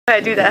Go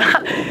ahead, do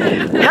that.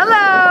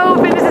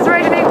 Hello, fitness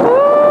inspiration.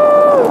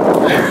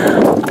 Woo!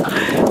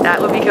 That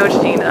would be Coach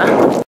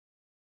Gina.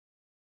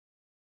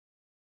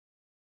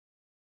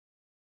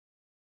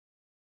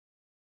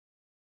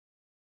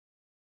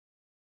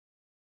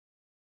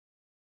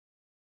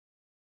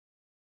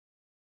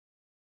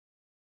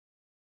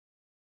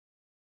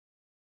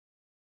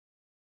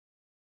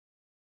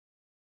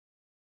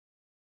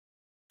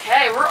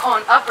 Okay, we're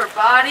on upper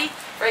body,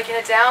 breaking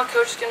it down.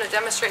 Coach is going to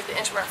demonstrate the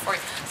inchworm for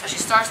you. So she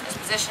starts in this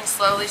position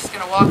slowly. She's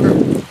going to walk her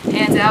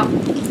hands out,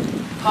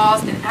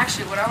 pause, and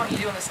actually what I want you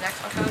to do on this next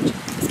one, Coach,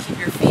 is keep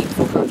your feet in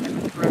full contact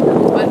with the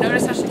ground. But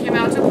notice how she came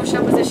out to a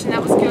push-up position.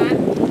 That was good.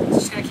 So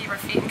she's going to keep her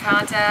feet in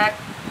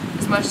contact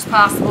as much as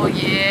possible.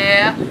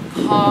 Yeah.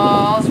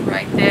 Pause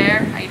right there.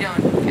 How you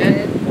doing?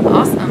 Good?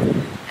 Awesome.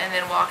 And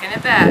then walking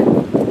it back.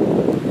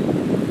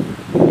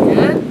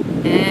 Good.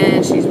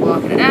 And she's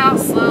walking it out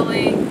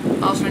slowly,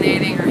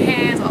 alternating her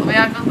hands all the way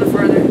out a little bit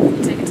further.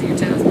 Take it to your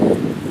toes.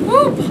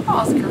 Woo!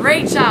 Pause.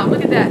 Great job.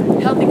 Look at that.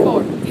 Healthy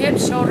core.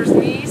 Hips, shoulders,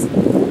 knees.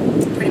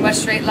 Pretty much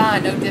straight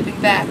line. No dipping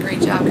back.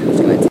 Great job, Coach.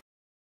 Go ahead.